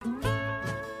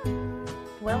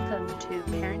Welcome to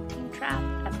Parenting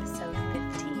Trap, episode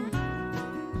 15.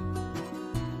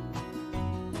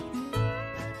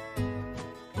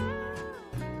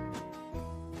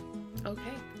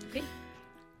 Okay.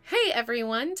 Hey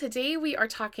everyone, today we are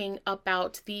talking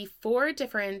about the 4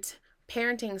 different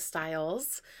parenting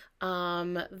styles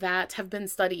that have been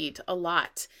studied a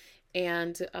lot.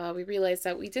 And we realized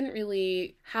that we didn't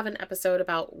really have an episode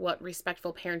about what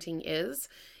respectful parenting is.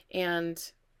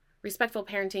 And respectful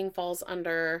parenting falls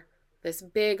under this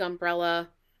big umbrella.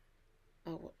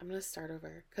 Oh, I'm going to start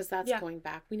over because that's going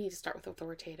back. We need to start with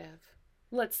authoritative.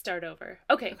 Let's start over.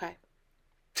 Okay.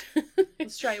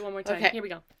 Let's try it one more time. Okay. Here we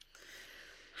go.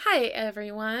 Hi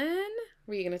everyone.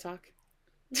 Were you going to talk?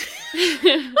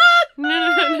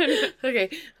 No.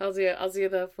 Okay, I'll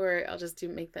just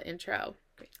make the intro.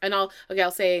 And I'll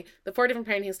say the 4 different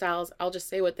parenting styles. I'll just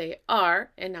say what they are,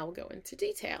 and now we'll go into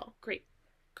detail. Great.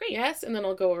 Yes, and then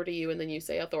I'll go over to you, and then you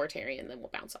say authoritarian, then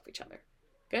we'll bounce off each other.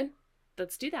 Good?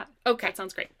 Let's do that. Okay. That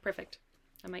sounds great. Perfect.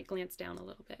 I might glance down a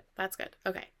little bit. That's good.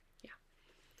 Okay. Yeah.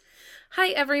 Hi,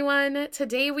 everyone.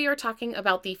 Today we are talking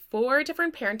about the 4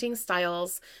 different parenting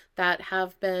styles that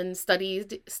have been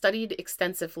studied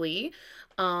extensively.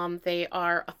 They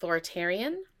are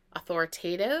authoritarian,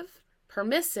 authoritative,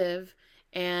 permissive,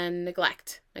 and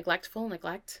neglectful.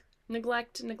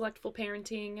 Neglectful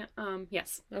parenting.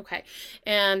 Yes. Okay.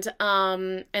 And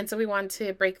so we want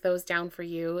to break those down for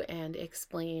you and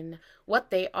explain what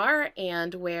they are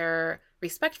and where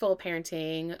respectful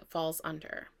parenting falls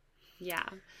under. Yeah.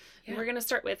 And we're going to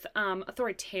start with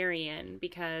authoritarian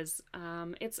because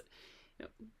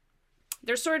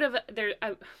there's sort of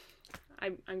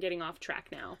I'm getting off track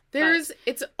now.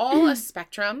 It's all a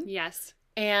spectrum. Yes.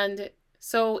 And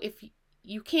so if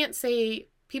you can't say,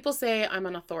 people say I'm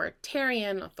an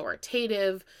authoritarian,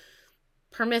 authoritative,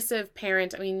 permissive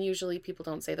parent. I mean, usually people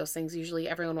don't say those things. Usually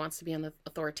everyone wants to be on the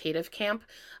authoritative camp.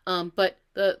 But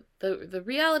the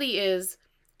reality is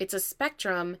it's a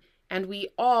spectrum, and we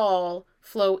all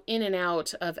flow in and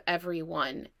out of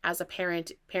everyone. As a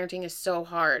parent, parenting is so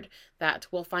hard that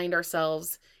we'll find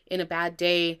ourselves in a bad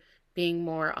day being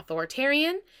more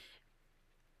authoritarian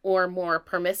or more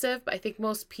permissive. But I think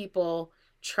most people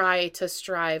try to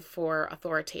strive for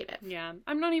authoritative. Yeah.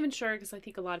 I'm not even sure because I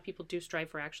think a lot of people do strive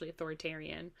for actually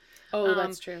authoritarian. Oh,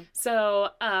 that's true. So,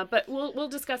 but we'll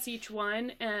discuss each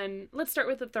one, and let's start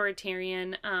with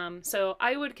authoritarian. So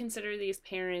I would consider these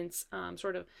parents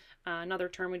sort of another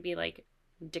term would be like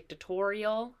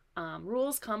dictatorial.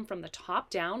 Rules come from the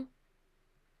top down,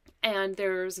 and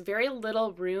there's very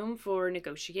little room for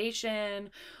negotiation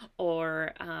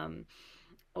or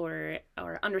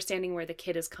understanding where the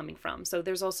kid is coming from. So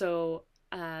there's also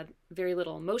very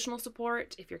little emotional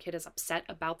support. If your kid is upset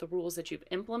about the rules that you've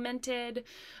implemented,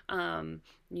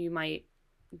 you might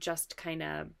just kind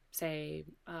of say,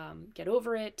 get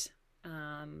over it.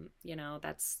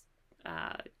 That's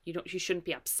you shouldn't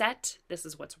be upset. This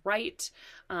is what's right.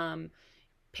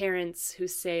 Parents who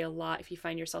say a lot, if you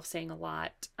find yourself saying a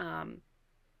lot,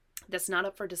 that's not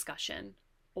up for discussion,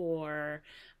 or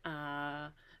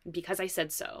because I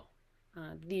said so.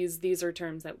 These are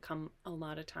terms that come a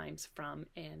lot of times from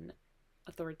an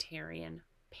authoritarian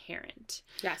parent.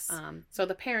 Yes. So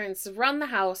the parents run the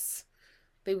house.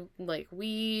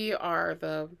 We are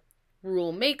the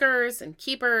rule makers and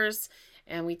keepers,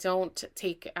 and we don't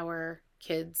take our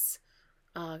kids'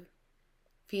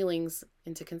 feelings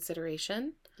into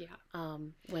consideration. Yeah.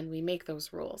 When we make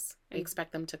those rules, we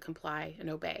expect them to comply and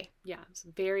obey. Yeah. So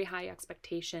very high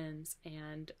expectations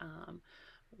and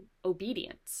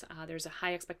obedience. There's a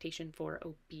high expectation for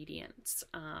obedience.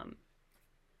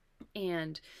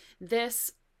 And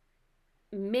this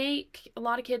a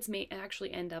lot of kids may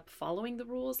actually end up following the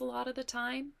rules a lot of the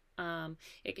time.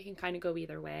 It can kind of go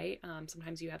either way.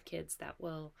 Sometimes you have kids that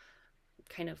will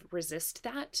kind of resist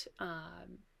that.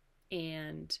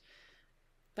 And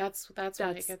that's when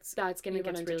it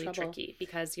gets really tricky,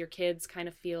 because your kids kind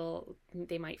of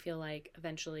they might feel like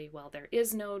eventually, well, there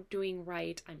is no doing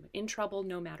right. I'm in trouble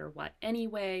no matter what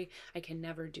anyway. I can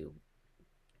never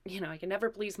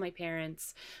please my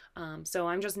parents. So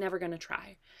I'm just never going to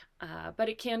try. But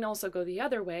it can also go the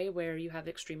other way, where you have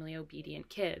extremely obedient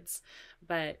kids,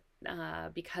 but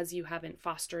because you haven't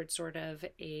fostered sort of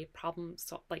a problem,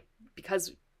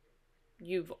 because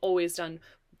you've always done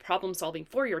problem solving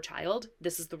for your child,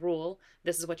 this is the rule,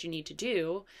 this is what you need to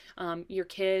do, your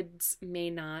kids may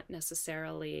not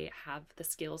necessarily have the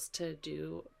skills to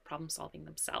do problem solving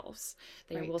themselves.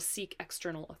 They will seek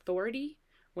external authority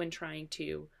when trying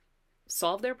to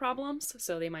solve their problems.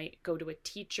 So they might go to a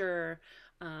teacher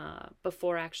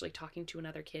before actually talking to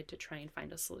another kid to try and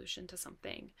find a solution to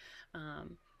something.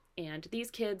 And these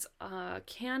kids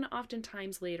can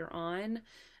oftentimes later on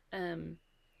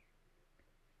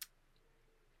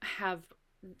have,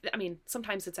 I mean,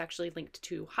 sometimes it's actually linked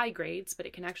to high grades, but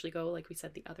it can actually go, like we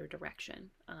said, the other direction,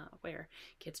 where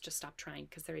kids just stop trying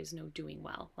because there is no doing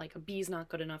well. Like a B's not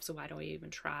good enough, so why do I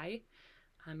even try?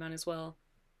 I might as well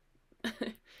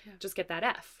just get that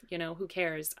F. You know, who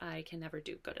cares? I can never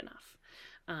do good enough.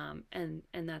 And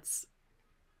that's,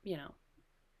 you know,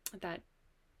 that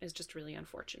is just really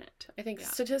unfortunate. I think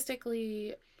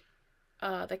statistically,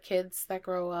 the kids that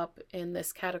grow up in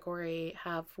this category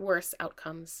have worse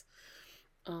outcomes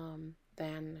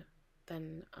than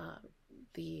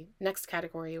the next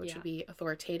category, which would be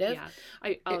authoritative.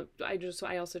 Yeah,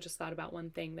 I also just thought about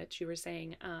one thing that you were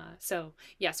saying. So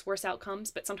yes, worse outcomes,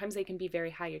 but sometimes they can be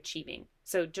very high achieving.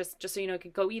 So just so you know, it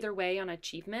could go either way on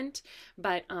achievement,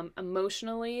 but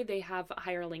emotionally they have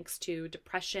higher links to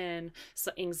depression,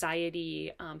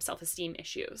 anxiety, self-esteem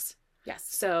issues. Yes.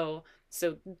 So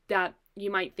that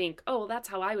you might think, oh, that's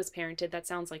how I was parented. That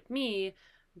sounds like me.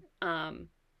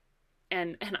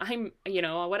 And I'm, you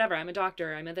know, whatever, I'm a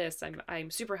doctor, I'm a this,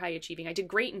 I'm super high achieving. I did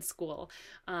great in school.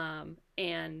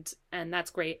 And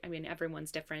that's great. I mean,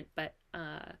 everyone's different, but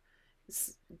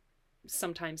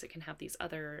sometimes it can have these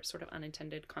other sort of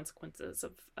unintended consequences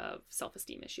of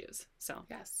self-esteem issues. So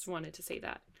yes, just wanted to say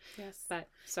that. Yes. But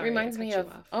sorry, it reminds me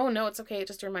of, oh no, it's okay. It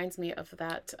just reminds me of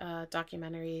that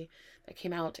documentary that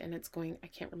came out, and it's going, I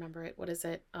can't remember it. What is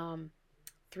it?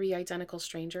 Three Identical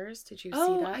Strangers. Did you see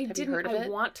that? I didn't. You heard of it? I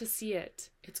want to see it.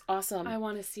 It's awesome. I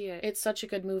want to see it. It's such a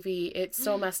good movie. It's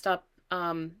so messed up.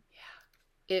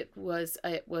 It was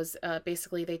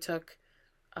basically they took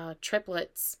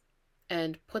triplets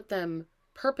and put them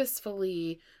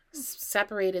purposefully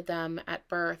separated them at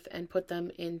birth and put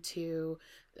them into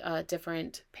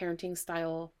different parenting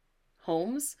style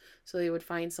homes. So they would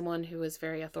find someone who was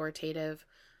very authoritarian,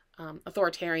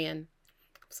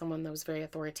 someone that was very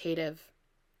authoritative,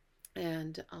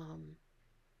 and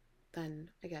then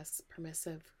I guess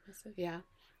permissive. Yeah.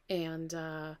 And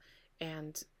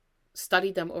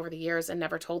studied them over the years and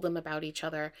never told them about each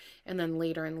other. And then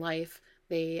later in life,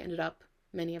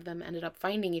 many of them ended up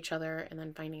finding each other and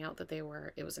then finding out that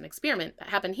it was an experiment that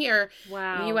happened here in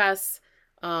the US.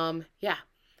 Yeah.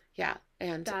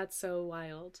 And that's so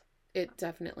wild. It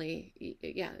definitely,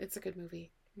 it's a good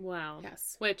movie. Wow.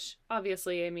 Yes. Which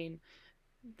obviously, I mean,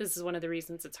 this is one of the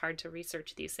reasons it's hard to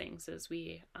research these things, is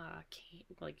we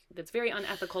can't, it's very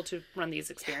unethical to run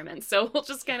these experiments. So we'll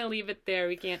just kind of leave it there.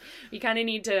 We kind of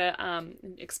need to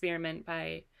experiment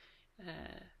by,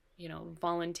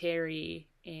 voluntary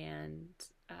and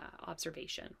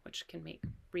observation, which can make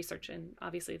research in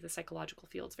obviously the psychological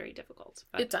fields very difficult.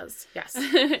 But... It does, yes.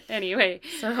 Anyway,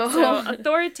 so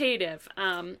authoritative.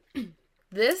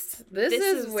 This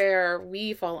is where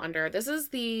we fall under. This is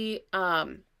the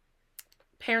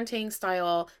parenting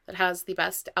style that has the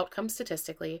best outcome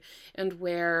statistically, and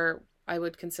where I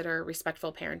would consider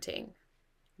respectful parenting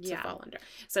to fall under.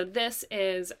 So this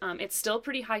is, it's still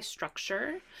pretty high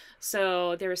structure.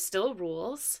 So there are still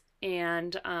rules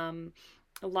and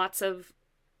lots of,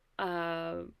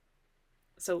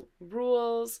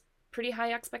 rules, pretty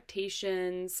high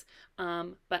expectations,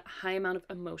 but high amount of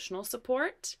emotional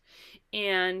support.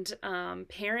 And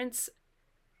parents,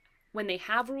 when they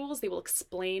have rules, they will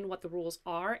explain what the rules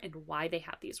are and why they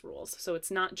have these rules. So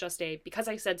it's not just because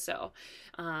I said so.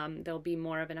 There'll be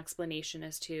more of an explanation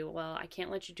as to, well, I can't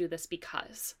let you do this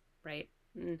because, right?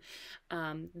 And,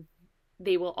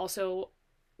 they will also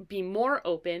be more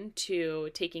open to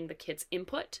taking the kid's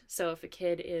input. So if a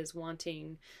kid is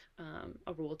wanting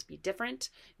a rule to be different,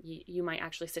 you might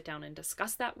actually sit down and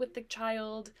discuss that with the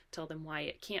child, tell them why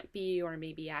it can't be, or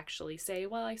maybe actually say,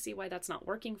 well, I see why that's not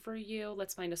working for you.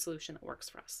 Let's find a solution that works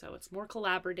for us. So it's more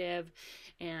collaborative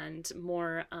and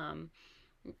more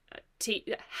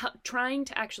trying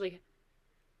to actually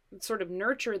sort of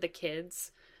nurture the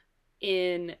kids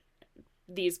in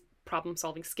these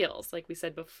problem-solving skills. Like we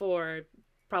said before,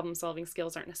 problem-solving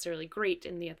skills aren't necessarily great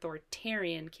in the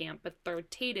authoritarian camp, but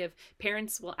authoritative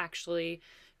parents will actually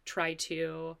try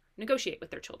to negotiate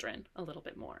with their children a little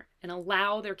bit more and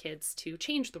allow their kids to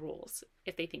change the rules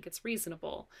if they think it's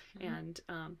reasonable. Mm-hmm. And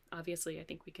obviously, I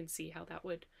think we can see how that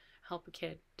would help a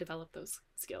kid develop those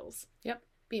skills. Yep.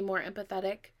 Be more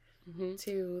empathetic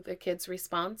to the kid's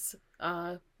response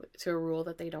to a rule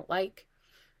that they don't like,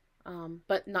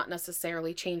 but not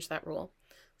necessarily change that rule.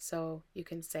 So you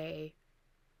can say,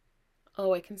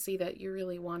 oh, I can see that you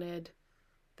really wanted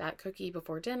that cookie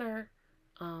before dinner,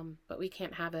 but we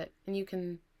can't have it.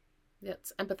 And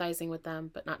it's empathizing with them,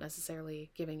 but not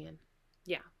necessarily giving in.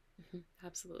 Yeah,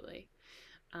 absolutely.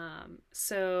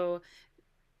 So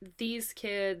these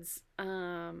kids,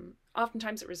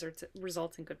 oftentimes it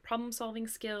results in good problem solving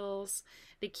skills.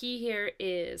 The key here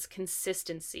is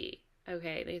consistency.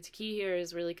 Okay, the key here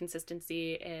is really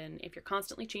consistency. And if you're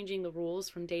constantly changing the rules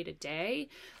from day to day,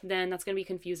 then that's going to be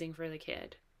confusing for the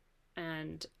kid.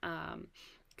 And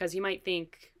because you might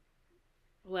think,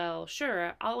 well,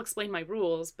 sure, I'll explain my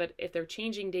rules, but if they're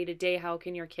changing day to day, how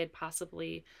can your kid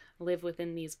possibly live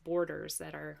within these borders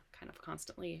that are kind of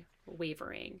constantly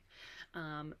wavering?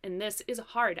 And this is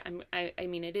hard. I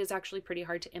mean, it is actually pretty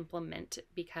hard to implement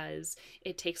because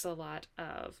it takes a lot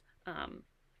of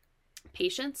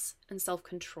patience and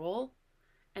self-control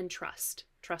and trust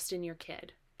in your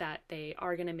kid that they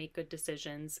are going to make good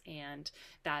decisions and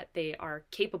that they are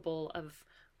capable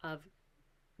of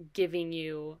giving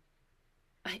you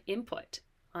input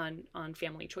on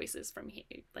family choices from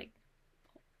like.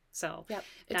 So yeah,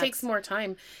 it takes more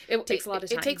time. It takes a lot of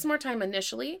time. It takes more time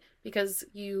initially because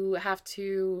you have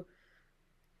to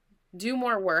do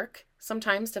more work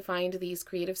sometimes to find these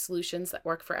creative solutions that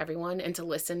work for everyone and to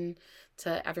listen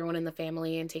to everyone in the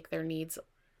family and take their needs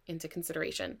into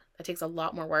consideration. That takes a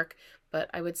lot more work, but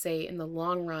I would say in the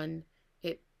long run,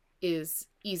 it is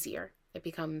easier. It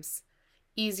becomes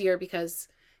easier because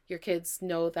your kids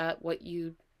know that what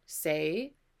you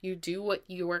say, you do what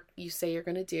you say you're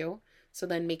going to do. So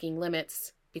then making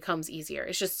limits becomes easier.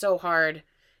 It's just so hard.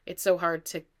 It's so hard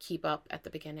to keep up at the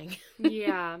beginning.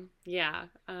 yeah,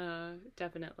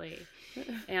 definitely.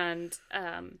 And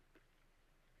I'm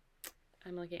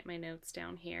looking at my notes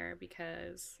down here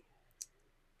because,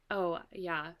 oh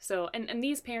yeah. So and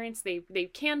these parents they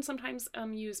can sometimes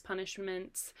use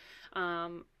punishments.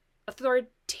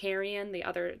 Authoritarian,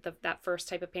 that first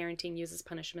type of parenting uses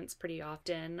punishments pretty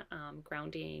often,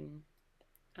 grounding,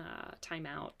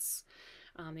 timeouts.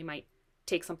 They might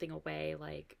take something away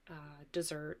like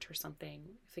dessert or something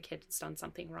if the kid's done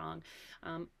something wrong.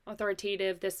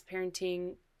 Authoritative, this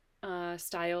parenting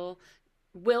style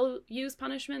will use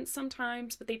punishments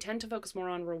sometimes, but they tend to focus more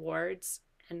on rewards.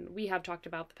 And we have talked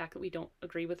about the fact that we don't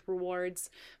agree with rewards,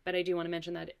 but I do want to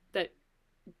mention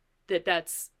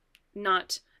that's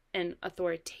not an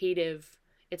authoritative.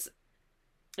 It's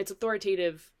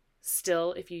authoritative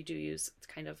still if you do use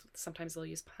kind of, sometimes they'll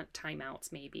use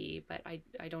timeouts maybe, but I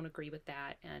don't agree with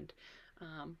that. And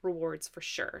rewards for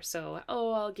sure. So,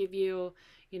 I'll give you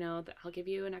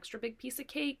an extra big piece of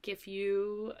cake if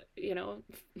you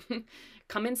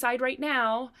come inside right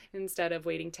now instead of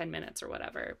waiting 10 minutes or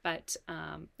whatever. But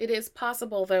it is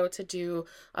possible though to do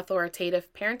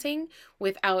authoritative parenting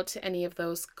without any of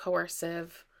those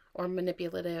coercive or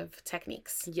manipulative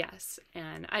techniques. Yes.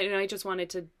 And I just wanted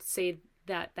to say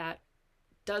that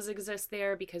does exist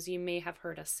there because you may have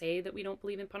heard us say that we don't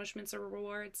believe in punishments or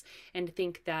rewards and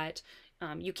think that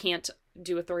you can't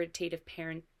do authoritative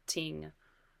parenting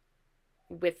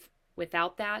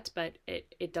without that, but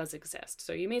it does exist.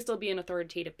 So you may still be an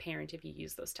authoritative parent if you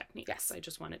use those techniques. Yes. I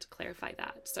just wanted to clarify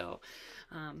that. So,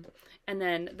 and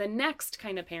then the next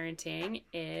kind of parenting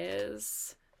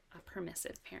is a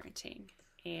permissive parenting.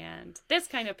 And this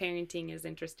kind of parenting is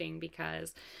interesting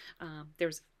because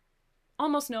there's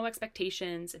almost no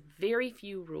expectations, very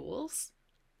few rules.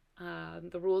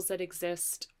 The rules that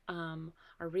exist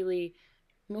are really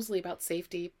mostly about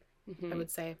safety, I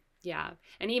would say. Yeah.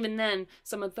 And even then,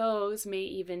 some of those may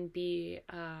even be,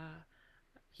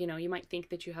 you might think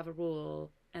that you have a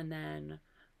rule, and then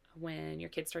when your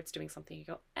kid starts doing something, you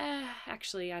go,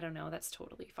 actually, I don't know, that's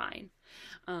totally fine.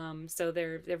 So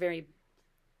they're very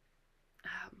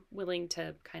willing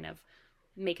to kind of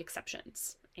make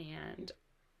exceptions and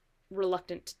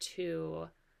reluctant to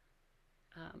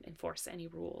enforce any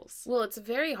rules. Well, it's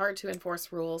very hard to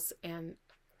enforce rules and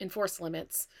enforce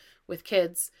limits with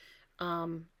kids.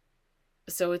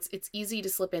 So it's easy to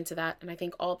slip into that. And I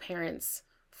think all parents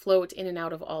float in and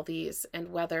out of all these,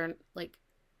 and whether, like,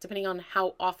 depending on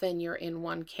how often you're in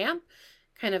one camp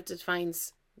kind of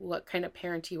defines what kind of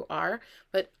parent you are.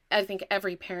 But I think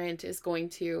every parent is going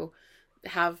to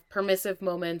have permissive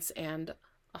moments and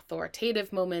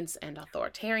authoritative moments and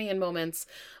authoritarian moments.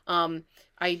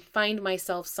 I find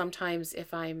myself sometimes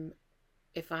if I'm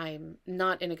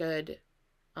not in a good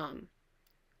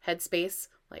headspace,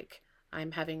 like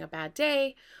I'm having a bad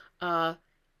day,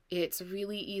 it's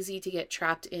really easy to get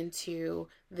trapped into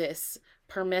this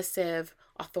permissive,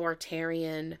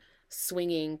 authoritarian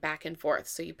swinging back and forth.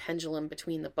 So you pendulum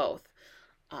between the both,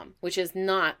 which is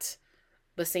not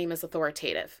the same as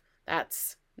authoritative.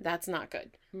 That's not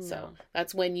good. No. So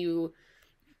that's when you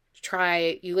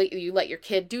let your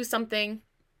kid do something,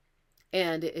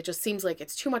 and it just seems like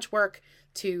it's too much work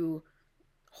to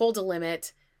hold a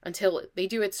limit, until they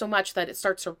do it so much that it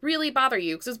starts to really bother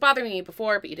you because it's bothering you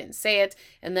before, but you didn't say it.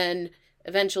 And then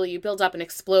eventually you build up and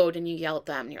explode and you yell at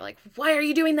them and you're like, why are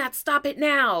you doing that? Stop it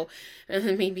now. And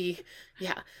then maybe,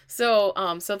 yeah. So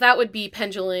that would be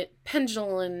penduluming.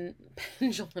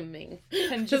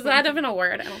 Is that even a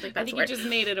word? I don't think that's a word. You just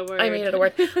made it a word. I made it a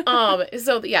word.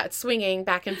 So yeah, it's swinging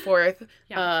back and forth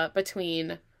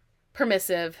between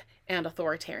permissive and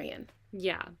authoritarian.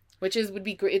 Yeah. Which would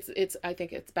be great. It's I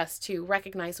think it's best to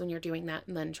recognize when you're doing that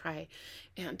and then try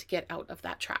and get out of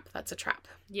that trap. That's a trap.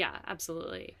 Yeah,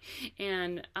 absolutely.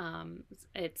 And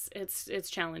it's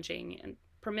challenging. And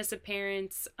permissive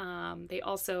parents,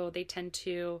 they tend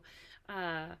to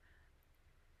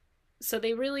so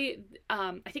they really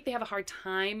I think they have a hard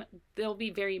time. They'll be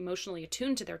very emotionally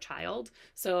attuned to their child,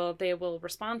 so they will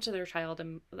respond to their child's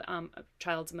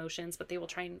emotions, but they will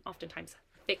try and oftentimes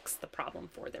fix the problem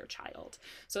for their child.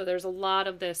 So there's a lot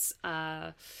of this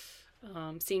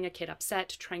seeing a kid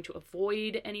upset, trying to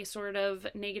avoid any sort of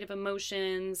negative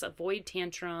emotions, avoid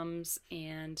tantrums,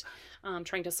 and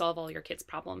trying to solve all your kids'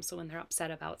 problems. So when they're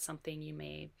upset about something, you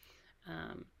may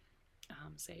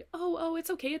say, oh,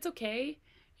 it's okay.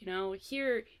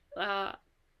 Here, I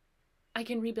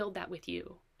can rebuild that with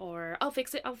you, or I'll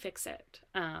fix it,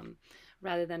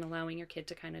 rather than allowing your kid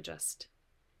to kind of just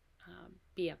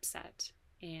be upset.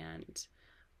 And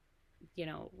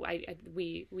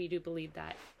we do believe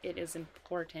that it is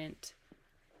important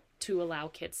to allow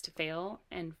kids to fail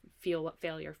and feel what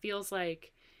failure feels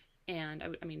like.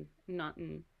 And I mean, not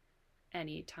in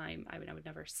any time, I would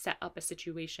never set up a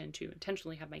situation to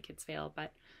intentionally have my kids fail,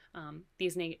 but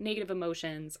these negative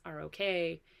emotions are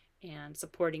okay, and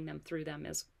supporting them through them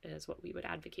is what we would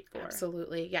advocate for.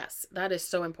 Absolutely. Yes. That is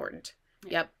so important.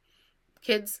 Yeah. Yep.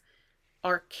 Kids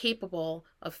are capable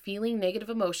of feeling negative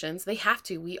emotions. They have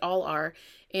to. We all are.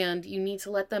 And you need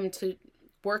to let them to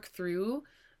work through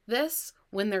this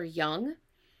when they're young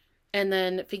and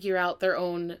then figure out their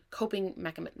own coping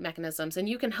mechanisms. And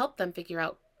you can help them figure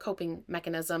out coping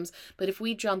mechanisms. But if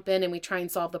we jump in and we try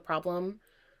and solve the problem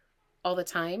all the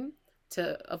time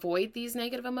to avoid these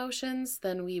negative emotions,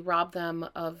 then we rob them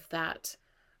of that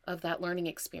learning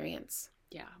experience.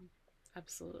 Yeah,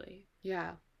 absolutely.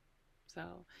 Yeah.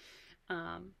 So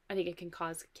I think it can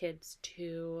cause kids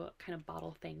to kind of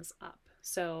bottle things up.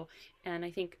 So, and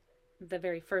I think the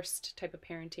very first type of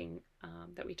parenting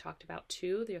that we talked about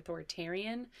too, the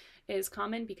authoritarian, is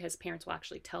common because parents will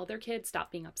actually tell their kids,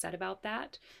 stop being upset about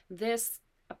that.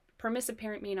 A permissive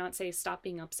parent may not say stop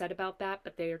being upset about that,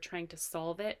 but they are trying to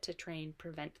solve it to try and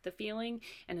prevent the feeling.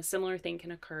 And a similar thing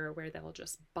can occur where they'll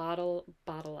just bottle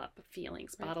up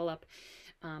feelings, right. Bottle up,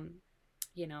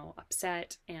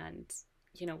 upset. And,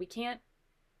 we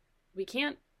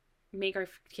can't make our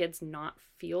kids not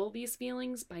feel these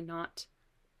feelings by not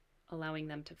allowing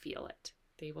them to feel it.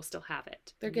 They will still have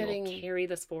it. They'll carry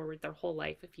this forward their whole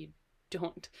life if you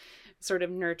don't sort of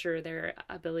nurture their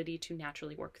ability to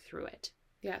naturally work through it.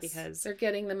 Yes, because they're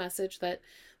getting the message that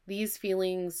these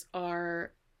feelings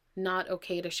are not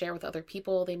okay to share with other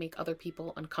people. They make other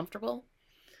people uncomfortable.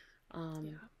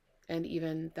 And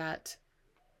even that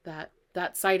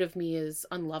side of me is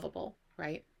unlovable,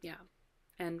 right? Yeah.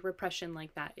 And repression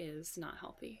like that is not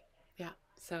healthy. Yeah.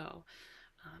 So,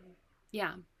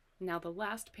 Now the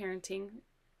last parenting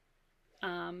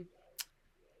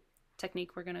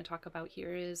technique we're going to talk about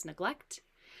here is neglect.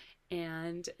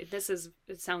 And it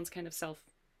sounds kind of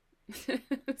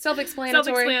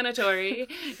self-explanatory.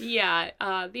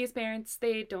 Yeah. These parents,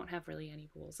 they don't have really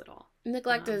any rules at all.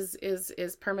 Neglect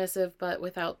is permissive, but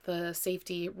without the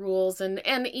safety rules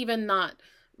and even not,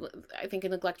 I think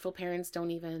neglectful parents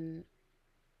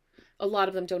a lot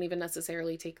of them don't even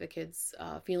necessarily take the kids'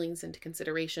 feelings into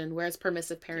consideration, whereas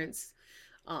permissive parents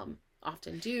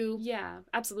often do. Yeah,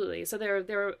 absolutely. So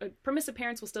their permissive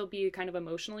parents will still be kind of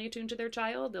emotionally attuned to their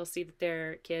child. They'll see that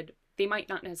their kid, they might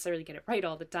not necessarily get it right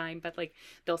all the time, but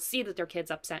they'll see that their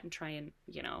kid's upset and try and,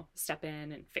 step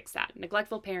in and fix that.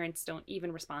 Neglectful parents don't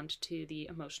even respond to the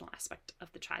emotional aspect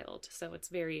of the child. So it's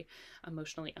very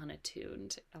emotionally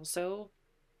unattuned. Also,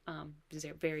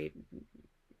 they're very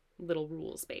little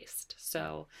rules based.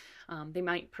 So they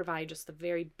might provide just the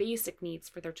very basic needs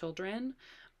for their children.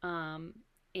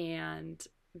 And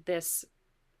this,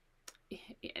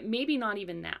 maybe not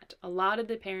even that. A lot of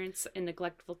the parents in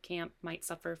neglectful camp might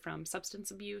suffer from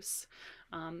substance abuse.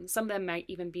 Some of them might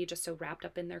even be just so wrapped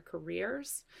up in their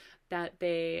careers that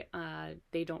they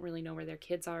don't really know where their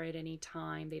kids are at any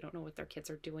time. They don't know what their kids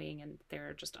are doing, and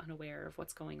they're just unaware of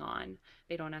what's going on.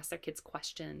 They don't ask their kids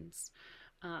questions.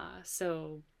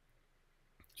 So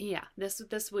yeah,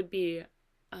 this would be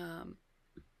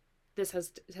this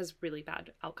has really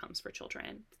bad outcomes for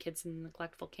children. Kids in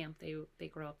neglectful camp, they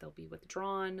grow up, they'll be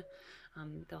withdrawn,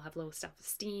 they'll have low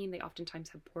self-esteem, they oftentimes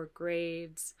have poor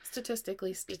grades.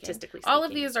 Statistically speaking. Statistically All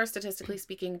of speaking. these are statistically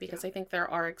speaking, because I think there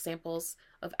are examples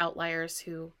of outliers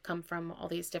who come from all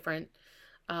these different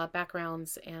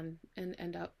backgrounds and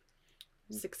end up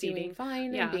Succeeding. doing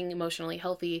fine Yeah. and being emotionally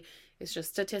healthy. It's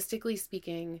just statistically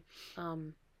speaking,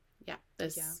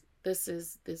 this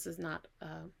is not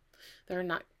they're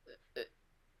not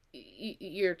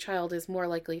your child is more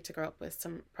likely to grow up with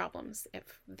some problems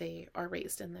if they are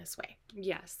raised in this way.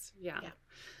 Yes. Yeah.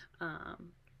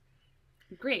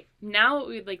 Great. Now what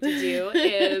we'd like to do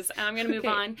is, I'm going to move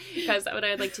on, because what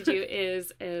I'd like to do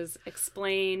is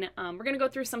explain, we're going to go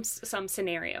through some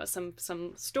scenarios,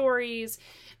 some stories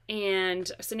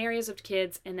and scenarios of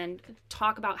kids, and then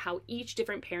talk about how each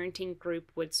different parenting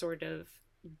group would sort of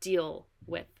deal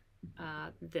with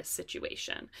this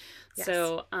situation. Yes.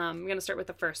 So I'm going to start with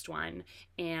the first one,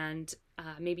 and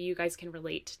maybe you guys can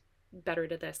relate better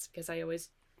to this, because I always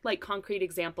like concrete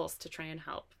examples to try and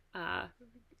help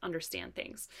understand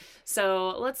things.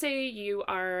 So let's say you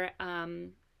are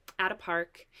at a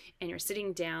park and you're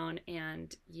sitting down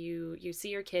and you see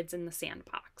your kids in the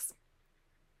sandbox,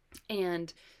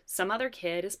 and some other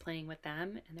kid is playing with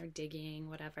them and they're digging,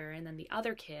 whatever, and then the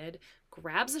other kid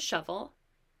grabs a shovel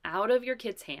out of your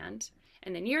kid's hand,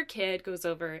 and then your kid goes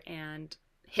over and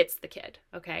hits the kid.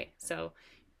 Okay, so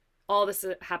all this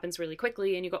happens really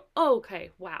quickly, and you go, oh,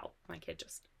 okay, wow, my kid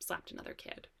just slapped another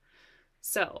kid.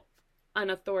 So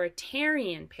an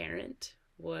authoritarian parent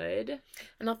would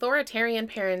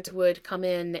come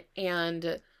in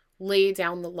and lay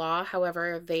down the law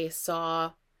however they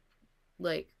saw,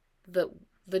 like,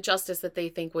 the justice that they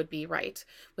think would be right,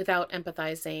 without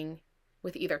empathizing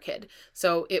with either kid.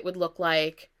 So it would look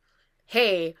like,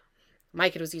 hey, my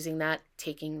kid was using that,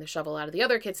 taking the shovel out of the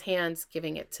other kid's hands,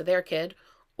 giving it to their kid,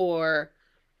 or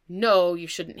no, you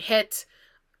shouldn't hit,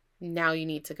 now you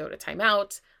need to go to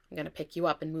timeout, I'm going to pick you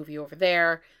up and move you over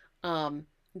there.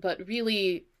 But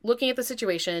really looking at the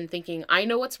situation, thinking, I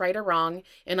know what's right or wrong,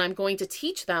 and I'm going to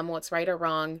teach them what's right or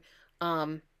wrong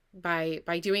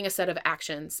by doing a set of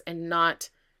actions and not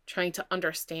trying to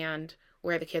understand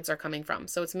where the kids are coming from.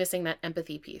 So it's missing that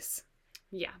empathy piece.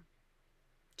 Yeah.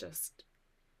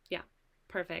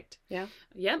 Perfect. Yeah?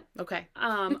 Yep. Okay.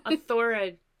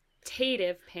 Authoritative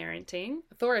parenting.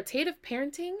 Authoritative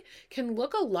parenting can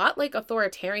look a lot like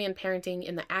authoritarian parenting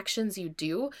in the actions you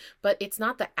do, but it's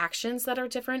not the actions that are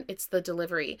different, it's the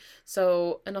delivery.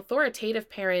 So an authoritative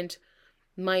parent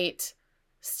might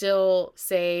still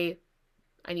say,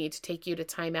 I need to take you to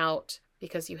timeout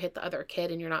because you hit the other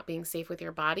kid and you're not being safe with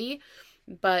your body,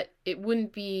 but it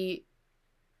wouldn't be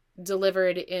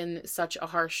delivered in such a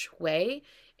harsh way,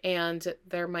 and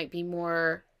there might be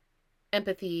more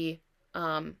empathy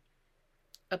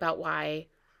about why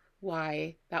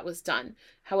that was done.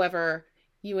 However,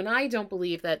 you and I don't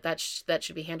believe that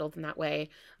should be handled in that way.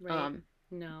 Right.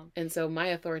 No. And so my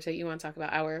authority, you want to talk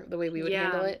about the way we would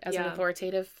handle it as an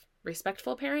authoritative,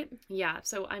 respectful parent? Yeah.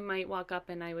 So I might walk up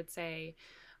and I would say,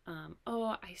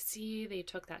 oh, I see they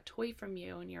took that toy from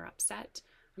you and you're upset.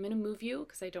 I'm going to move you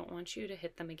because I don't want you to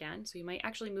hit them again. So you might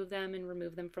actually move them and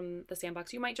remove them from the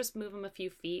sandbox. You might just move them a few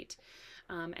feet.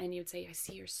 And you'd say, I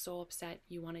see you're so upset.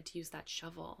 You wanted to use that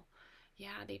shovel.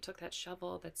 Yeah, they took that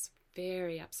shovel. That's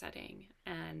very upsetting.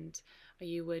 And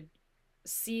you would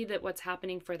see that what's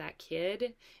happening for that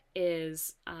kid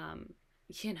is,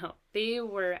 they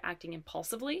were acting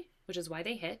impulsively, which is why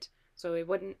they hit. So I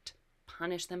wouldn't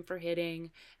punish them for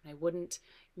hitting, and I wouldn't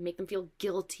make them feel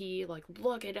guilty, like,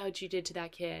 look at what you did to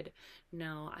that kid.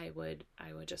 No, I would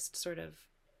just sort of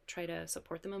try to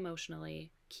support them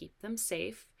emotionally, keep them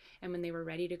safe, and when they were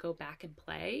ready to go back and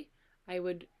play, I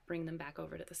would bring them back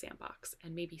over to the sandbox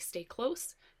and maybe stay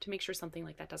close to make sure something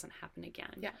like that doesn't happen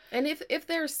again. Yeah. And if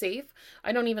they're safe,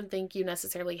 I don't even think you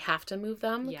necessarily have to move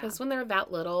them, because when they're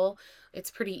that little, it's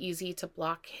pretty easy to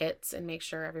block hits and make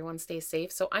sure everyone stays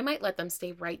safe. So I might let them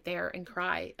stay right there and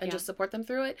cry and just support them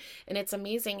through it. And it's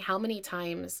amazing how many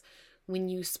times when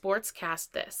you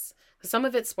sportscast this, some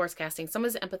of it's sportscasting, some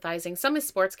is empathizing, some is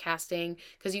sportscasting,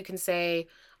 because you can say,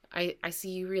 I see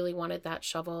you really wanted that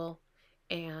shovel,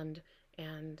 and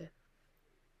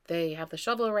they have the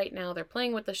shovel right now, they're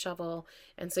playing with the shovel,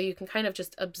 and so you can kind of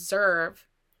just observe,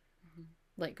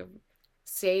 like,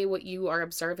 say what you are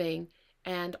observing,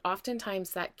 and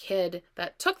oftentimes that kid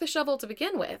that took the shovel to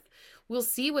begin with will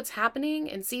see what's happening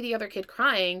and see the other kid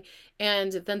crying,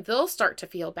 and then they'll start to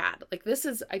feel bad. Like,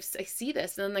 I see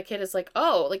this, and then the kid is like,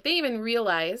 oh, like, they even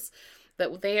realize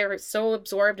that they are so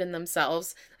absorbed in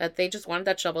themselves that they just wanted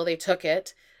that shovel, they took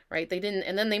it, right? They didn't,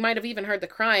 and then they might have even heard the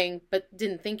crying, but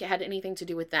didn't think it had anything to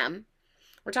do with them.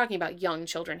 We're talking about young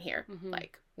children here,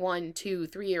 like 1, 2,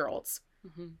 3-year-olds.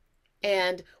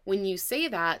 And when you say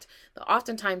that,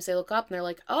 oftentimes they look up and they're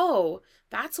like, oh,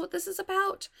 that's what this is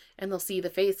about. And they'll see the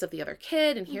face of the other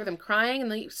kid and hear them crying.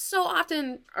 And they so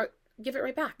often give it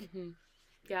right back.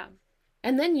 Yeah.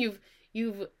 And then you've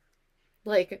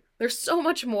like, there's so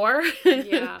much more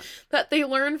that they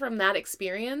learn from that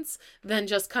experience than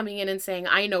just coming in and saying,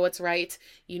 I know it's right.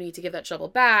 You need to give that shovel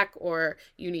back, or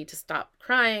you need to stop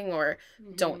crying, or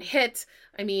don't hit.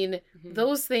 I mean,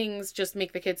 those things just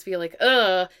make the kids feel like,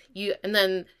 you, and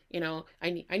then,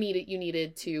 you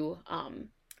needed to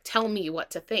tell me what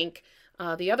to think.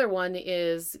 The other one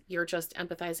is you're just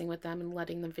empathizing with them and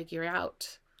letting them figure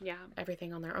out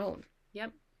everything on their own.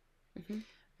 Yep.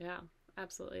 Yeah,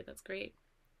 absolutely. That's great.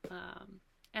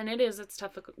 And it's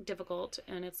tough, difficult,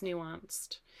 and it's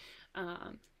nuanced.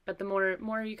 But the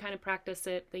more you kind of practice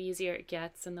it, the easier it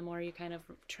gets, and the more you kind of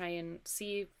try and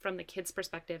see from the kid's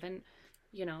perspective. And,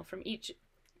 from each,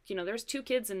 there's 2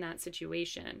 kids in that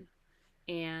situation.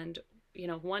 And,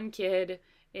 one kid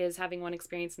is having one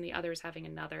experience and the other is having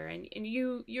another. And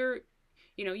you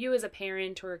as a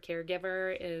parent or a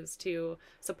caregiver is to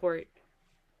support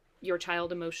your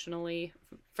child emotionally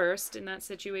first in that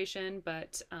situation.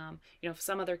 But, if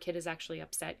some other kid is actually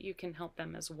upset, you can help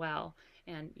them as well.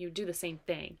 And you do the same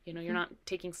thing. You're not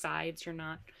taking sides. You're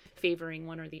not favoring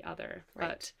one or the other.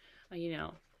 Right.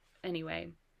 But, anyway.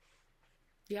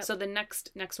 Yep. So the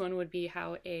next one would be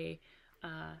how a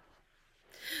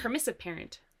permissive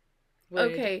parent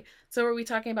would... Okay. So are we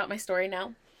talking about my story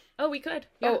now? Oh, we could.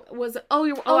 Yeah.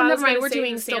 Never mind. We're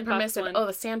doing still permissive. One. Oh,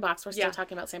 the sandbox. We're still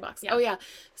talking about sandbox. Yeah. Oh, yeah.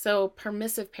 So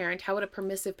permissive parent. How would a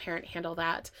permissive parent handle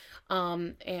that?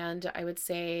 And I would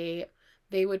say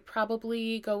they would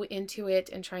probably go into it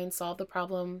and try and solve the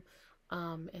problem,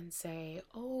 and say,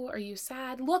 "Oh, are you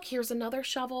sad? Look, here's another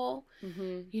shovel.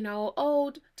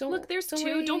 Oh, don't look. There's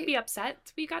 2. Don't be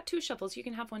upset. We got 2 shovels. You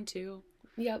can have one too."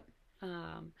 Yep.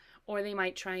 Or they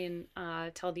might try and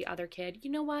tell the other kid, you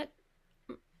know what?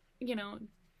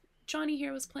 Johnny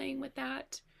here was playing with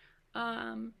that,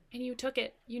 and you took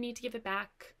it. You need to give it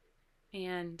back,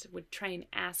 and would try and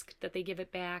ask that they give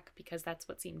it back because that's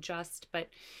what seemed just. But,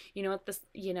 they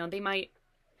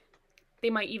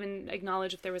might even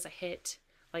acknowledge if there was a hit,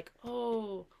 like,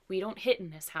 oh, we don't hit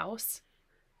in this house,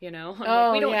 we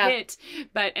don't hit,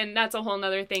 and that's a whole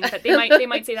nother thing. But they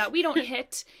might say that we don't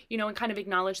hit, and kind of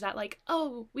acknowledge that, like,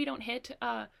 oh, we don't hit,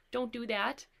 don't do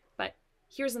that.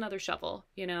 Here's another shovel,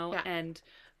 and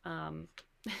sorry,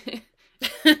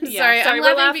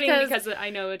 we're laughing because I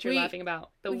know what you're laughing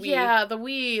about. The we. Yeah, the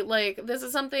we, like, this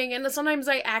is something, and sometimes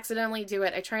I accidentally do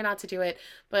it. I try not to do it,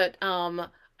 but I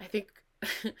think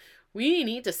we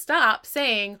need to stop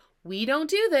saying we don't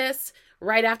do this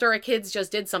right after our kids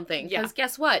just did something. Because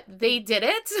guess what? They did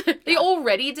it. They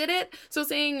already did it. So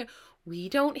saying we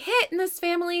don't hit in this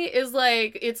family is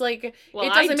like, it's like, well,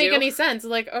 it doesn't make any sense.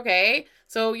 Like, okay,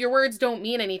 so your words don't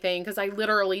mean anything because I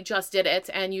literally just did it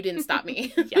and you didn't stop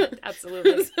me. Yeah,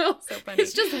 absolutely. So funny.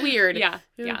 It's just weird. Yeah.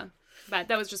 But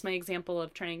that was just my example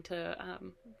of trying to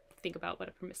think about what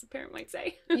a permissive parent might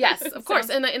say. Yes, of course.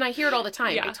 And I hear it all the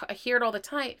time. Yeah. I hear it all the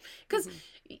time because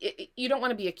you don't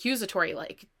want to be accusatory,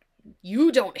 like,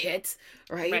 you don't hit,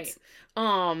 right?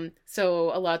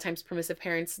 So a lot of times permissive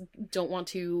parents don't want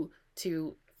to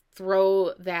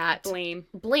throw that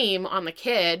blame on the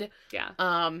kid. Yeah.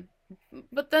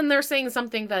 But then they're saying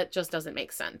something that just doesn't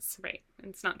make sense. Right.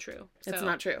 It's not true. It's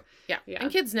not true. Yeah. And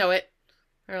kids know it.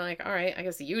 They're like, all right, I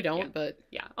guess you don't, but...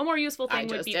 Yeah. A more useful thing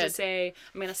would be to say,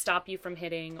 I'm going to stop you from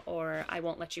hitting, or I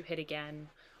won't let you hit again,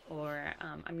 or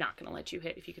I'm not going to let you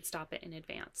hit if you could stop it in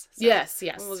advance. So yes.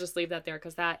 We'll just leave that there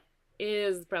because that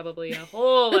is probably a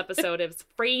whole episode of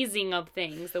phrasing of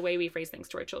things, the way we phrase things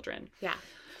to our children. Yeah.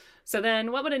 So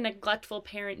then what would a neglectful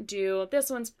parent do? This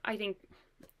one's, I think,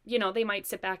 they might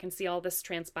sit back and see all this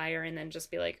transpire and then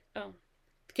just be like, oh.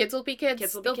 Kids will be kids.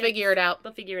 They'll figure it out.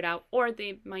 They'll figure it out. Or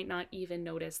they might not even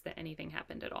notice that anything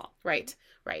happened at all. Right.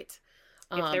 If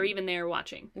they're even there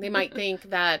watching. They might think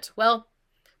that, well,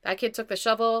 that kid took the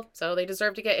shovel, so they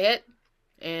deserve to get hit.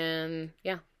 And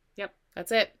yeah. Yep.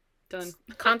 That's it. Done.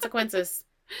 Consequences.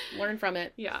 Learn from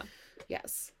it. Yeah.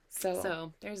 Yes.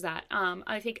 So there's that.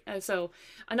 I think, so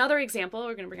another example,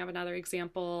 we're going to bring up another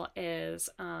example is,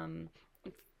 all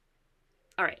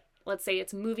right, let's say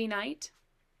it's movie night.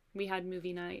 We had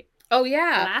movie night. Oh,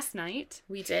 yeah. Last night.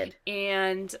 We did.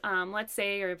 And let's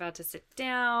say you're about to sit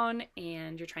down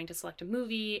and you're trying to select a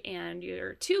movie and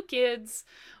your 2 kids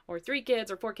or 3 kids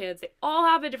or 4 kids, they all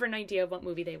have a different idea of what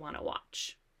movie they want to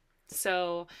watch.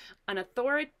 So an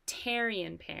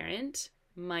authoritarian parent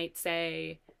might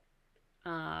say,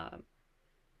 we're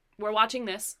watching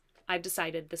this. I've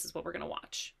decided this is what we're going to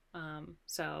watch.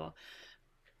 So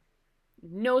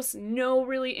no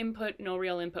really input, no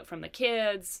real input from the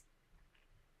kids.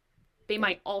 They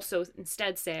might also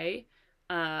instead say,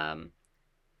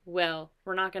 well,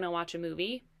 we're not going to watch a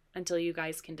movie until you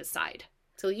guys can decide.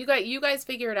 Till you guys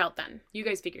figure it out then. You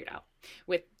guys figure it out.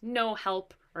 With no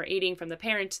help or aiding from the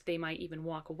parent, they might even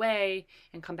walk away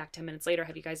and come back 10 minutes later.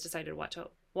 Have you guys decided what to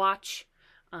watch?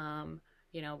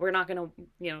 We're not going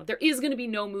to, there is going to be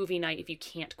no movie night if you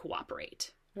can't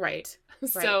cooperate. Right.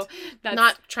 So that's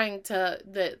not trying to,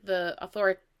 the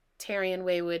authoritarian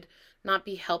way would not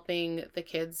be helping the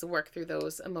kids work through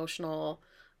those emotional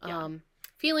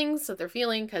feelings that they're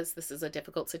feeling, because this is a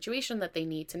difficult situation that they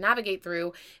need to navigate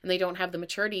through, and they don't have the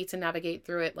maturity to navigate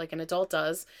through it like an adult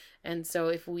does. And so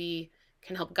if we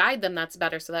can help guide them, that's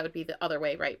better. So that would be the other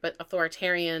way, right? But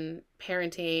authoritarian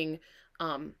parenting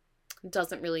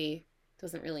doesn't really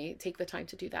take the time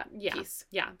to do that piece.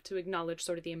 Yeah, to acknowledge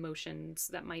sort of the emotions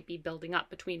that might be building up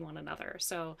between one another.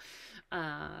 So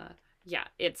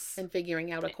it's and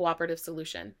figuring out a cooperative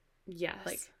solution.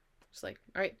 Yes. Just all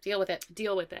right, deal with it.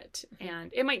 Mm-hmm.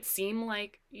 And it might seem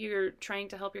like you're trying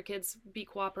to help your kids be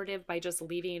cooperative by just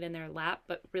leaving it in their lap,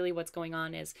 but really what's going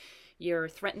on is you're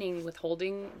threatening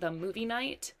withholding the movie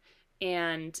night,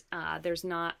 and there's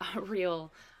not a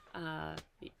real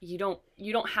you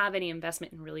don't have any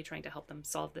investment in really trying to help them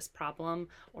solve this problem,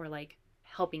 or like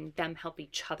helping them help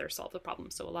each other solve the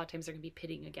problem. So a lot of times they're going to be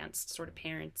pitting against sort of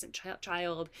parents and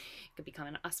child. It could become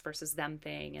an us versus them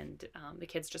thing, and the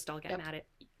kids just all get mad at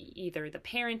either the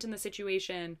parent in the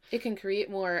situation. It can create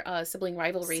more sibling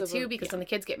rivalry too, because then the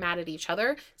kids get mad at each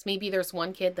other. So maybe there's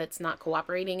one kid that's not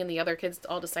cooperating, and the other kids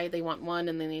all decide they want one,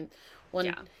 and then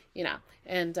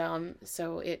and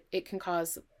so it can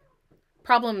cause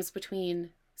problems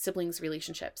between siblings'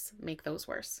 relationships, make those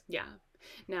worse. Yeah.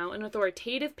 Now, an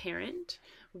authoritative parent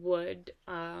would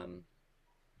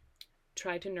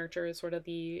try to nurture sort of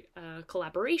the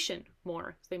collaboration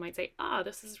more. So they might say,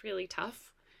 this is really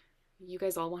tough. You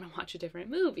guys all want to watch a different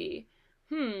movie.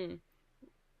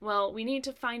 Well, we need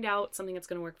to find out something that's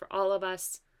going to work for all of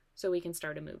us so we can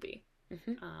start a movie.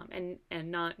 Mm-hmm.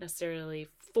 And not necessarily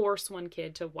force one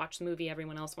kid to watch the movie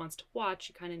everyone else wants to watch.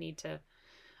 You kind of need to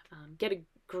get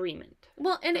agreement.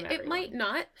 Well, and it might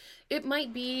not. It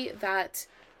might be that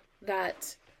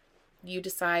you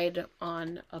decide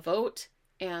on a vote,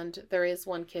 and there is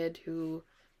one kid who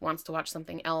wants to watch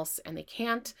something else and they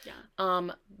can't. Yeah.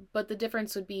 But the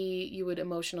difference would be you would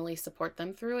emotionally support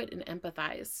them through it and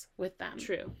empathize with them.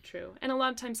 True. And a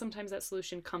lot of times, sometimes that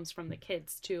solution comes from the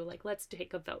kids too. Like, let's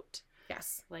take a vote.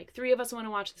 Yes. Like, 3 of us want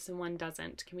to watch this and 1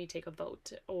 doesn't. Can we take a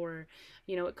vote? Or,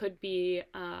 it could be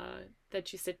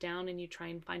that you sit down and you try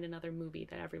and find another movie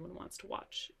that everyone wants to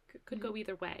watch. Could go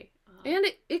either way. And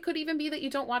it could even be that you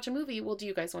don't watch a movie. Well, do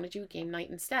you guys want to do game night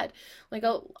instead? Like,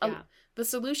 the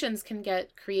solutions can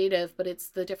get creative, but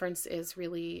the difference is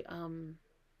really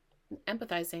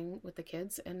empathizing with the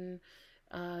kids and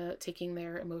taking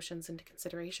their emotions into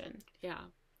consideration. Yeah.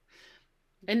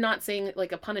 And not saying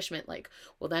like a punishment, like,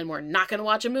 well, then we're not going to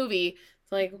watch a movie.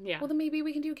 It's like, well, then maybe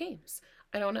we can do games.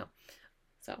 I don't know.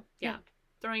 So, yeah.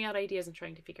 Throwing out ideas and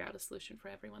trying to figure out a solution for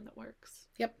everyone that works.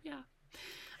 Yep. Yeah.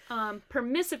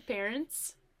 Permissive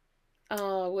parents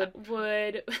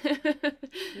would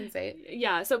say it.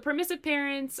 Yeah. So permissive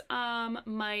parents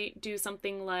might do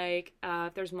something like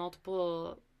if there's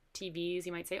multiple TVs,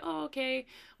 you might say, oh, okay,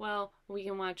 well, we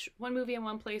can watch one movie in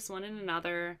one place, one in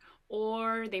another.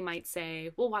 Or they might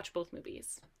say, we'll watch both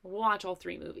movies. We'll watch all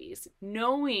 3 movies,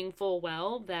 knowing full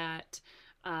well that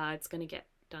it's going to get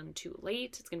done too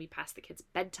late. It's going to be past the kids'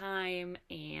 bedtime,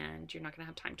 and you're not going to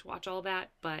have time to watch all that.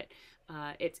 But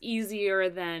it's easier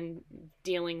than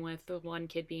dealing with the one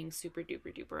kid being super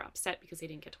duper duper upset because they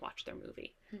didn't get to watch their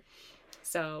movie.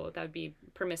 So that would be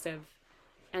permissive.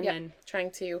 And then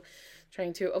trying to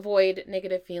avoid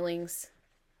negative feelings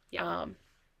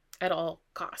at all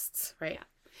costs, right? Yeah.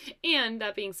 And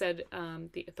that being said,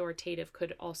 the authoritative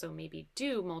could also maybe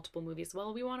do multiple movies.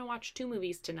 Well, we want to watch 2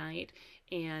 movies tonight,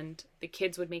 and the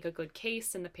kids would make a good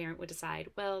case, and the parent would decide,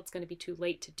 well, it's going to be too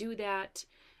late to do that.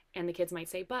 And the kids might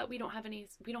say, but we don't have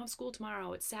school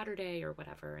tomorrow. It's Saturday or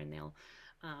whatever. And they'll,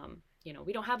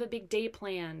 we don't have a big day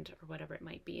planned or whatever it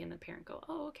might be. And the parent go,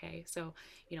 oh, okay. So,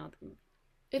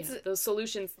 those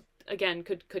solutions again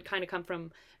could kind of come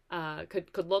from,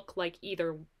 could look like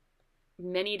either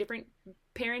many different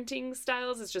parenting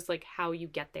styles. It's just like how you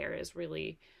get there is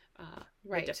really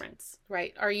the difference.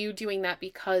 Right. Are you doing that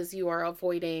because you are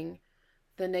avoiding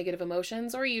the negative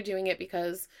emotions, or are you doing it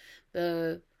because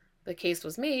the case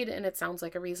was made and it sounds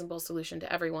like a reasonable solution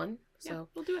to everyone? So yeah,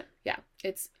 we'll do it. yeah,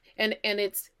 it's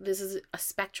this is a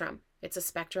spectrum. It's a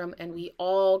spectrum, and we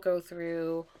all go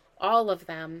through all of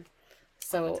them.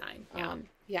 So all the time. Yeah.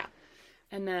 Yeah.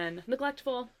 And then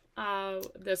neglectful.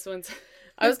 This one's.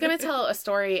 I was gonna tell a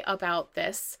story about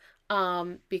this.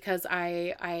 Because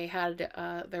I had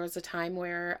there was a time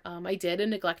where I did a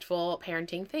neglectful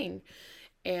parenting thing,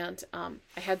 and I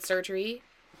had surgery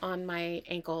on my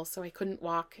ankle, so I couldn't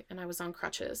walk, and I was on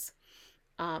crutches.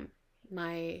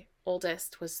 My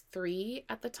oldest was 3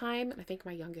 at the time, and I think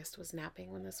my youngest was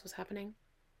napping when this was happening.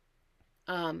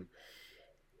 And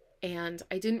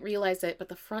I didn't realize it, but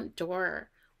the front door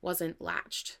wasn't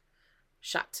latched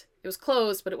shut. It was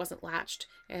closed, but it wasn't latched.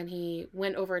 And he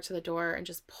went over to the door and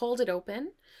just pulled it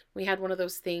open. We had one of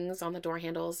those things on the door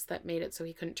handles that made it so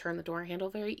he couldn't turn the door handle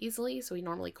very easily. So he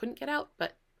normally couldn't get out,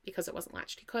 but because it wasn't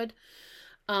latched, he could.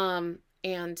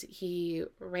 And he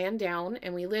ran down,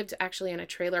 and we lived actually in a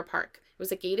trailer park. It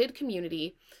was a gated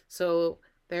community. So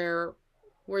there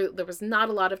was not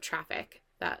a lot of traffic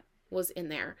that was in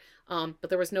there. But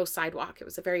there was no sidewalk. It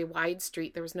was a very wide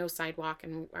street. There was no sidewalk,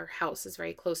 and our house is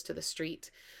very close to the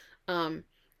street. And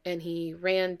he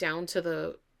ran down to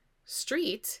the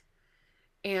street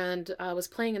and was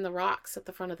playing in the rocks at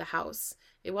the front of the house.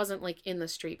 It wasn't like in the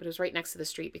street, but it was right next to the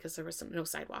street because there was no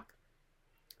sidewalk.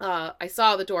 I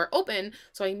saw the door open,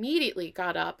 so I immediately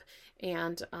got up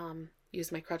and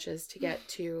used my crutches to get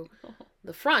to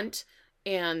the front.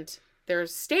 And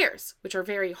there's stairs, which are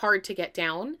very hard to get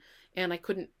down, and I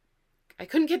couldn't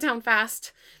get down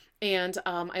fast. And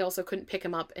I also couldn't pick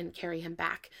him up and carry him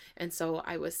back. And so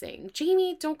I was saying,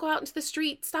 Jamie, don't go out into the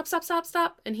street. Stop, stop, stop,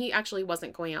 stop. And he actually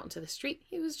wasn't going out into the street.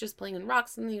 He was just playing in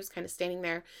rocks, and he was kind of standing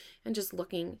there and just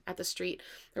looking at the street.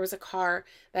 There was a car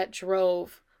that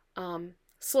drove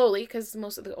slowly, because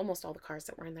almost all the cars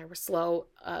that were in there were slow.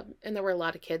 And there were a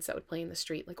lot of kids that would play in the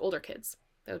street, like older kids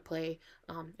that would play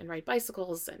and ride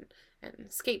bicycles and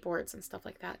skateboards and stuff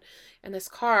like that. And this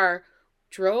car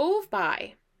drove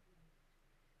by,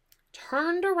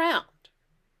 turned around,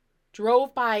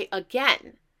 drove by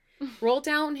again, rolled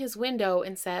down his window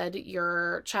and said,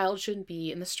 your child shouldn't be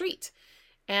in the street.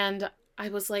 And I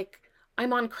was like,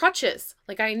 I'm on crutches.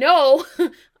 Like, I know,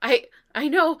 I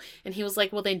know. And he was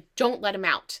like, well, then don't let him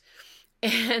out.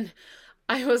 And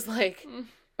I was like,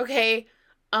 okay,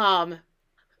 I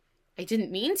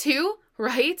didn't mean to,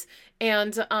 right?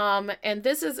 And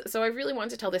this is, so I really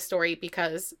wanted to tell this story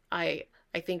because I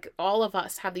think all of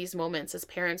us have these moments as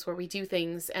parents where we do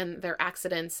things and they're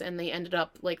accidents, and they ended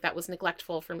up like, that was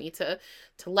neglectful for me to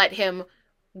let him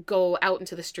go out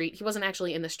into the street. He wasn't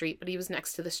actually in the street, but he was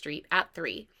next to the street at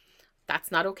 3. That's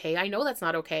not okay. I know that's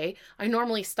not okay. I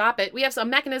normally stop it. We have some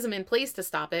mechanism in place to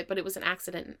stop it, but it was an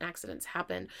accident, and accidents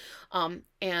happen.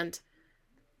 And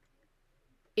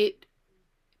it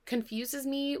confuses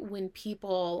me when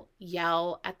people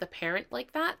yell at the parent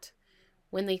like that,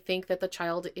 when they think that the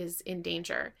child is in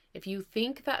danger. If you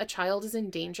think that a child is in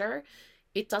danger,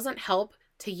 it doesn't help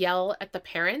to yell at the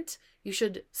parent. You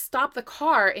should stop the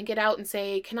car and get out and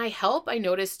say, can I help? I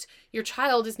noticed your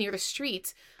child is near the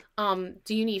street. Do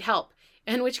you need help?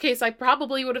 In which case I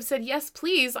probably would have said, yes,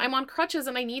 please. I'm on crutches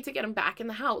and I need to get him back in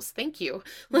the house. Thank you.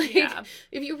 Like, Yeah.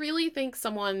 if you really think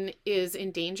someone is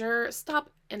in danger, stop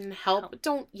and help.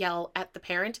 Don't yell at the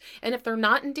parent. And if they're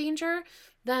not in danger,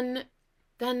 then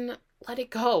let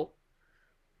it go.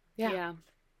 Yeah.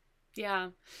 Yeah.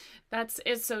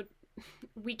 It's so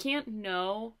we can't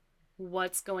know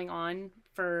what's going on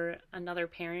for another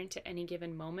parent at any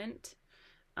given moment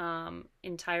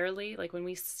entirely. Like, when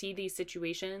we see these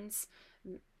situations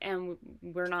and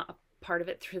we're not a part of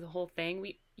it through the whole thing,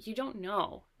 you don't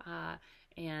know.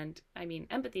 And I mean,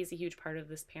 empathy is a huge part of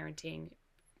this parenting.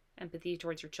 Empathy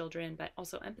towards your children, but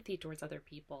also empathy towards other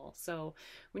people. So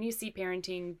when you see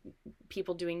parenting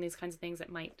people doing these kinds of things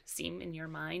that might seem in your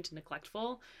mind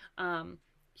neglectful, I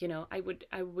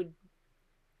would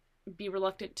be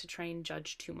reluctant to try and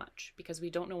judge too much, because we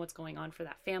don't know what's going on for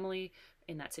that family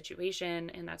in that situation,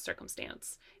 in that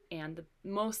circumstance. And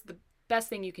the best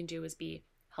thing you can do is be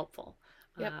helpful.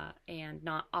 Yep. And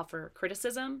not offer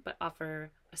criticism, but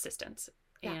offer assistance.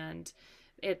 Yeah. And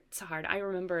it's hard. I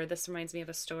remember, this reminds me of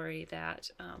a story that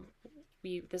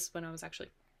when I was actually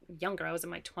younger. I was in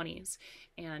my 20s,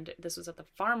 and this was at the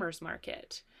farmer's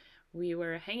market. We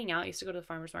were hanging out. I used to go to the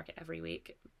farmer's market every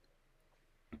week,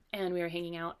 and we were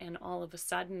hanging out, and all of a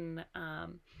sudden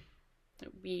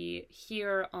we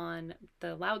hear on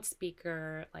the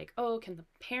loudspeaker, like, oh, can the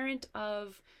parent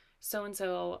of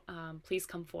so-and-so please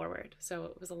come forward. So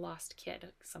it was a lost kid.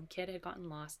 Some kid had gotten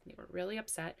lost, and they were really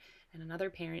upset, and another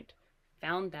parent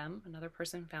found them, another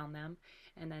person found them,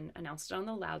 and then announced it on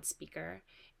the loudspeaker.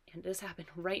 And this happened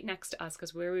right next to us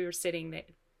because where we were sitting, there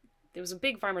was a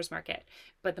big farmer's market,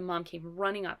 but the mom came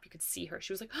running up. You could see her.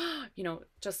 She was like,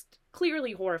 just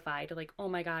clearly horrified, like, oh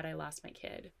my God, I lost my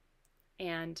kid.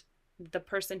 And the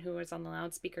person who was on the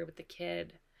loudspeaker with the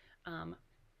kid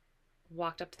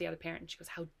walked up to the other parent and she goes,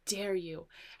 how dare you?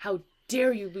 How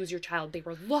dare you lose your child? They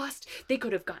were lost. They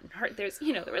could have gotten hurt. There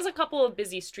was a couple of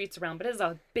busy streets around, but it was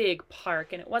a big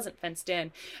park and it wasn't fenced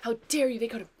in. How dare you? They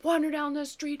could have wandered down the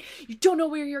street. You don't know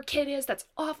where your kid is. That's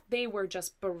off. They were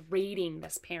just berating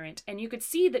this parent. And you could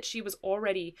see that she was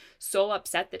already so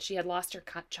upset that she had lost her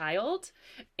child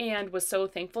and was so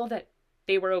thankful that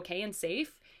they were okay and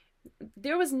safe.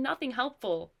 There was nothing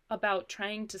helpful about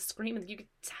trying to scream. You could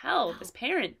tell this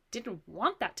parent didn't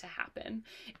want that to happen.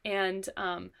 And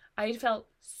I felt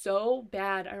so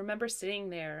bad. I remember sitting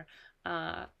there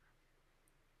and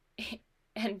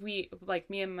we, like,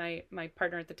 me and my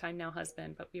partner at the time, now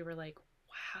husband, but we were like,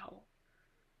 wow,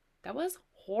 that was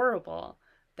horrible.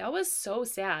 That was so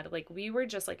sad. Like, we were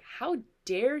just like, how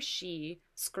dare she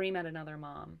scream at another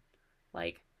mom?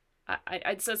 Like,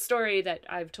 it's a story that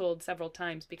I've told several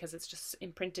times because it's just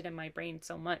imprinted in my brain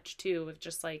so much too, of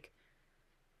just like,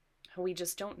 we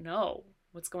just don't know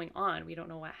what's going on. We don't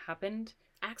know what happened.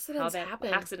 Accidents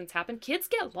happen. Kids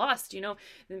get lost, And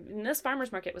this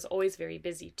farmer's market was always very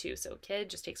busy too. So a kid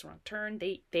just takes a wrong turn.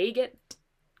 They get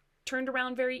turned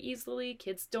around very easily.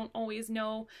 Kids don't always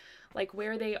know like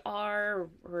where they are,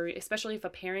 or especially if a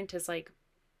parent is like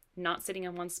not sitting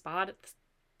in one spot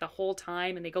the whole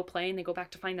time and they go play and they go back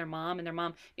to find their mom, and their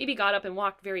mom maybe got up and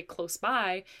walked very close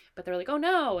by, but they're like, oh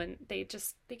no, and they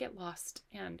get lost,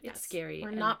 and it's scary.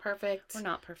 We're not perfect.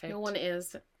 No one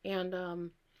is. And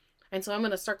so I'm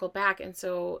going to circle back, and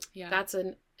so that's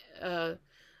an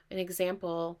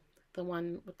example. The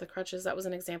one with the crutches, that was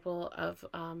an example of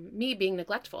me being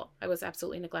neglectful. I was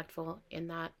absolutely neglectful in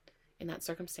that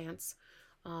circumstance.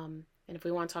 And if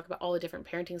we want to talk about all the different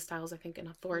parenting styles, I think an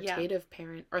authoritarian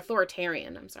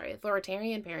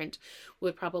parent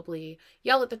would probably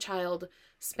yell at the child,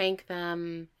 spank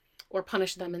them, or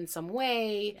punish them in some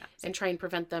way, and try and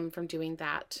prevent them from doing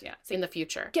that in the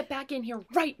future. Get back in here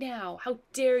right now. How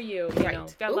dare you?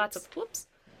 Got lots of whoops.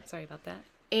 Sorry about that.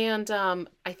 And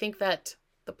I think that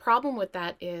the problem with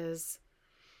that is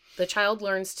the child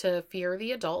learns to fear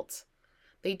the adult.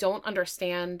 They don't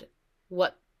understand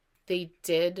what they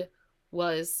did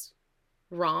was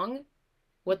wrong.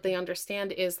 What they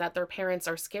understand is that their parents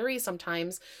are scary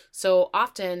sometimes. So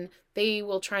often they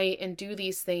will try and do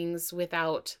these things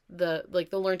without they'll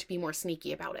learn to be more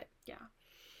sneaky about it.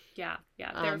 Yeah.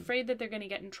 They're afraid that they're going to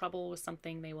get in trouble with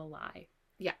something. They will lie.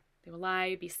 Yeah. They will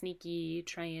lie, be sneaky,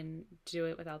 try and do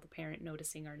it without the parent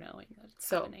noticing or knowing that it's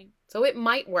happening. So it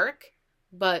might work,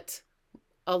 but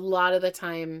a lot of the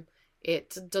time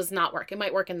it does not work. It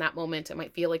might work in that moment. It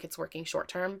might feel like it's working short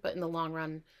term, but in the long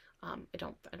run, I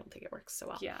don't think it works so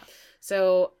well. Yeah.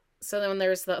 So then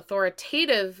there's the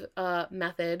authoritative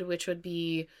method, which would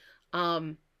be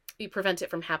you prevent it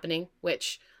from happening,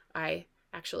 which I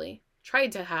actually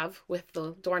tried to have with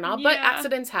the doorknob, but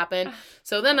accidents happen.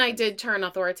 So then I did turn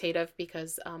authoritative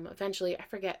because eventually, I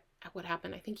forget what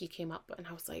happened. I think he came up and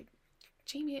I was like,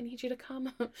 Jamie, I need you to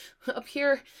come up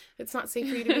here. It's not safe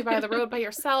for you to be by the road by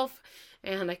yourself.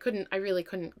 And I really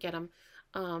couldn't get him.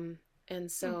 And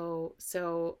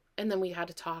then we had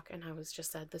to talk, and I was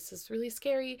just said, this is really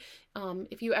scary.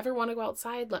 If you ever want to go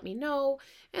outside, let me know.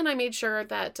 And I made sure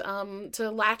that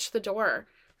to latch the door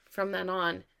from then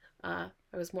on.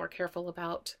 I was more careful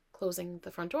about closing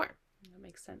the front door. That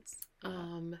makes sense.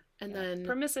 Then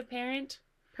permissive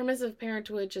parent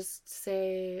would just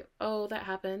say, oh, that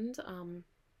happened.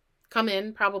 Come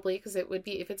in, probably, because it would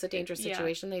be, if it's a dangerous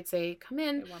situation, they'd say, come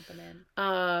in. They want them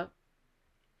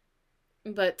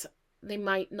in. But they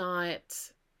might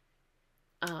not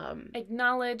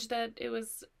acknowledge that it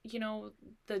was,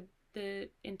 the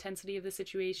intensity of the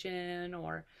situation,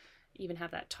 or even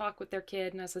have that talk with their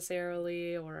kid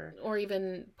necessarily, or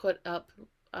even put up,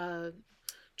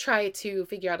 try to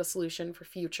figure out a solution for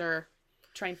future.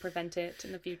 Try and prevent it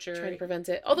in the future.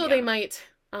 Although they might,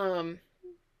 I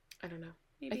don't know.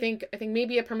 Maybe. I think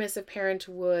maybe a permissive parent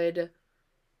would,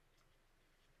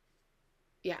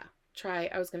 try.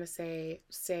 I was going to say,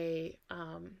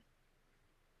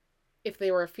 if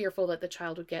they were fearful that the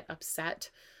child would get upset,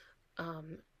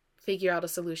 figure out a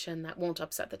solution that won't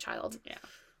upset the child. Yeah.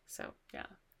 So. Yeah.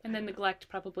 And then neglect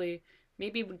probably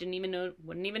maybe wouldn't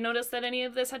even notice that any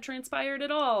of this had transpired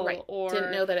at all. Right. Or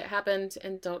didn't know that it happened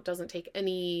and doesn't take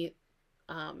any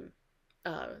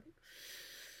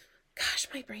Gosh,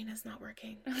 my brain is not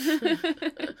working.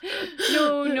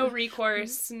 No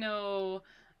recourse, no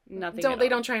nothing. They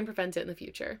don't try and prevent it in the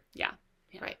future. Yeah.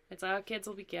 Right. It's kids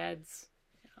will be kids.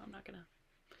 I'm not gonna.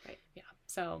 Right. Yeah.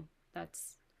 So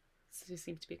that's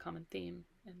seems to be a common theme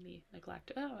in the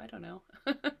neglect. Oh, I don't know.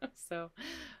 So,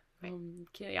 right.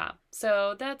 Yeah.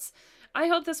 So I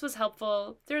hope this was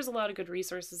helpful. There's a lot of good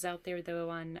resources out there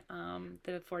though on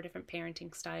the 4 different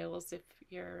parenting styles. If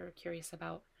you're curious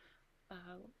about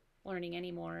learning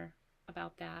any more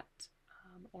about that,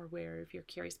 or if you're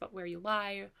curious about where you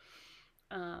lie,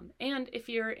 and if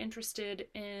you're interested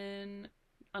in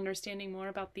understanding more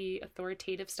about the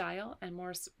authoritative style and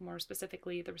more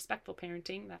specifically the respectful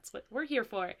parenting, that's what we're here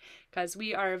for, because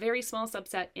we are a very small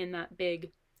subset in that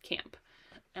big camp,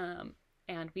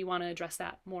 and we want to address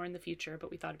that more in the future,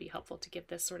 but we thought it'd be helpful to give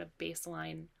this sort of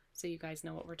baseline so you guys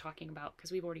know what we're talking about,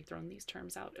 because we've already thrown these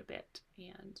terms out a bit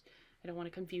and I don't want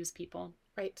to confuse people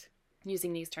right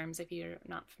using these terms if you're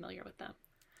not familiar with them.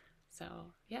 So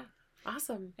yeah,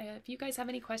 awesome. If you guys have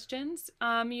any questions,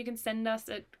 you can send us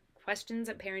at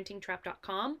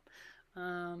questions@parentingtrap.com.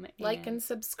 Like and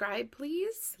subscribe,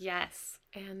 please. Yes.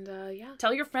 And yeah.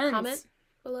 Tell your friends.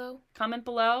 Comment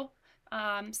below.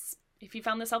 If you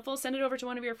found this helpful, send it over to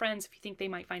one of your friends if you think they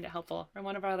might find it helpful, or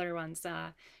one of our other ones.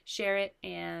 Share it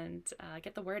and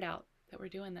get the word out that we're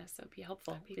doing this. So it'd be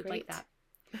helpful if you'd like that.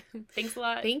 Thanks a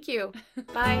lot. Thank you.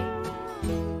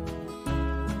 Bye.